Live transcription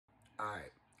All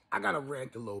right, I gotta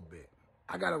rant a little bit.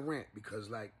 I gotta rant because,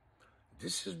 like,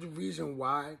 this is the reason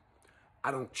why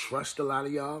I don't trust a lot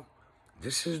of y'all.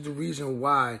 This is the reason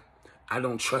why I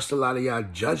don't trust a lot of y'all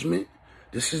judgment.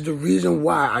 This is the reason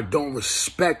why I don't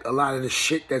respect a lot of the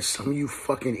shit that some of you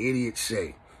fucking idiots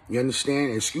say. You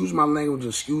understand? Excuse my language,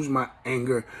 excuse my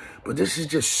anger, but this is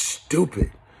just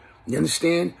stupid. You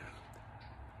understand?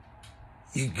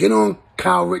 You get on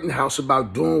Kyle Rittenhouse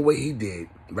about doing what he did,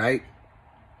 right?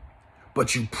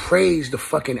 But you praise the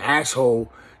fucking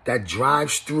asshole that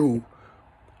drives through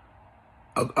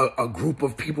a group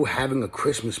of people having a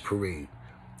Christmas parade.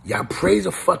 Y'all praise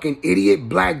a fucking idiot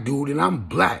black dude, and I'm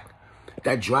black,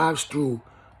 that drives through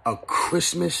a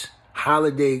Christmas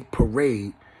holiday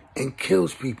parade and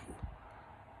kills people.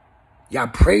 Y'all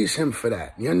praise him for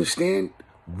that. You understand?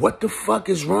 What the fuck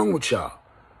is wrong with y'all?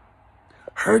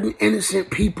 Hurting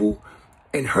innocent people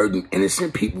and hurting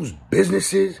innocent people's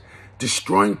businesses,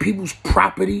 destroying people's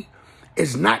property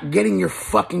is not getting your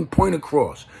fucking point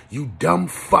across, you dumb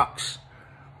fucks.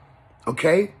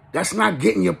 Okay? That's not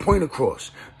getting your point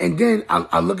across. And then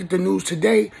I look at the news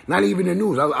today, not even the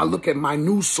news. I look at my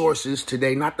news sources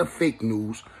today, not the fake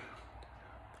news.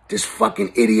 This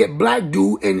fucking idiot black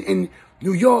dude in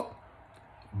New York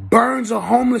burns a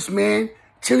homeless man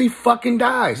till he fucking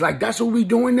dies. Like, that's what we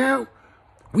doing now?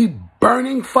 We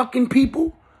burning fucking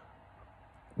people?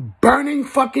 Burning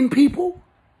fucking people?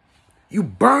 You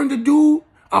burned a dude,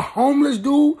 a homeless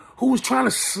dude who was trying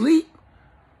to sleep?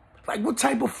 Like, what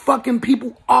type of fucking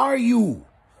people are you?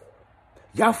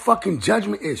 Y'all fucking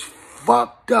judgment is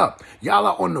fucked up. Y'all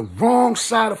are on the wrong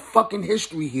side of fucking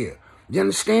history here. You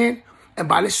understand? And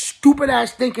by this stupid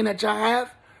ass thinking that y'all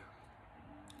have,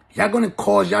 y'all gonna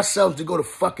cause yourselves to go to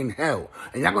fucking hell.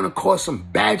 And y'all gonna cause some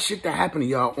bad shit to happen to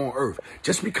y'all on earth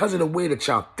just because of the way that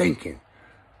y'all thinking.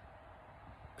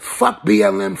 Fuck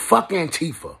BLM, fuck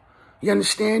Antifa. You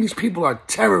understand? These people are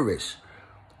terrorists.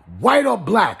 White or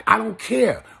black, I don't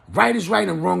care. Right is right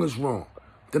and wrong is wrong.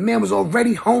 The man was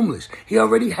already homeless. He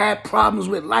already had problems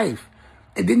with life.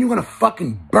 And then you're gonna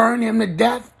fucking burn him to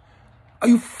death? Are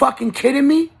you fucking kidding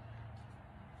me?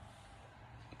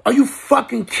 Are you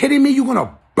fucking kidding me? You're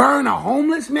gonna burn a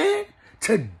homeless man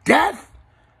to death?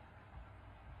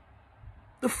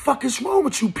 The fuck is wrong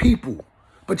with you people?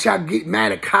 But y'all get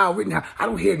mad at Kyle Rittenhouse. I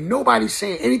don't hear nobody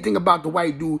saying anything about the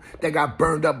white dude that got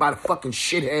burned up by the fucking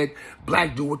shithead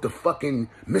black dude with the fucking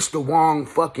Mr. Wong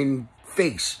fucking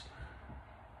face.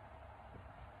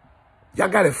 Y'all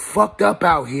got it fucked up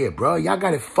out here, bro. Y'all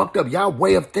got it fucked up. Y'all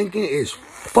way of thinking is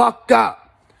fucked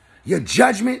up. Your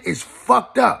judgment is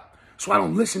fucked up. So I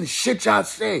don't listen to shit y'all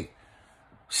say.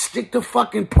 Stick to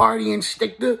fucking partying.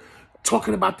 Stick to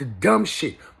talking about the dumb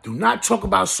shit. Do not talk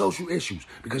about social issues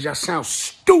because y'all sound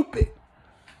stupid.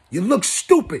 You look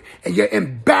stupid and you're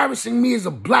embarrassing me as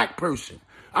a black person.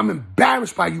 I'm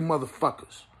embarrassed by you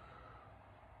motherfuckers.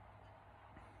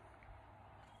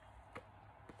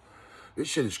 This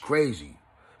shit is crazy.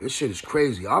 This shit is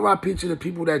crazy. R.I.P. to the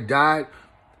people that died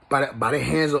by the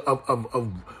hands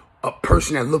of a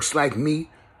person that looks like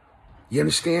me. You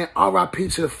understand? R.I.P.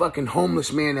 to the fucking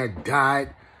homeless man that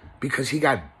died because he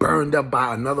got burned up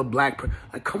by another black person.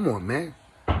 Like, come on, man.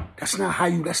 That's not how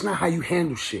you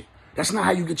handle shit. That's not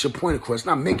how you get your point across. It's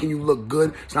not making you look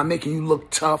good. It's not making you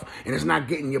look tough. And it's not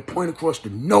getting your point across to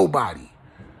nobody.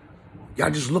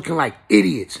 Y'all just looking like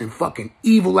idiots and fucking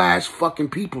evil-ass fucking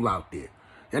people out there.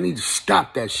 Y'all need to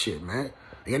stop that shit, man.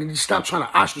 Y'all need to stop trying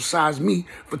to ostracize me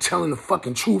for telling the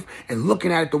fucking truth and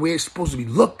looking at it the way it's supposed to be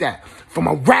looked at. From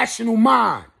a rational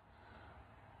mind.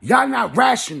 Y'all not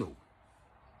rational.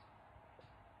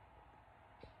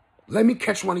 Let me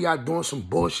catch one of y'all doing some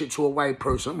bullshit to a white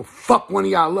person. I'm gonna fuck one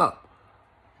of y'all up.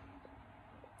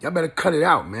 Y'all better cut it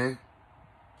out, man.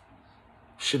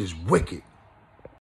 Shit is wicked.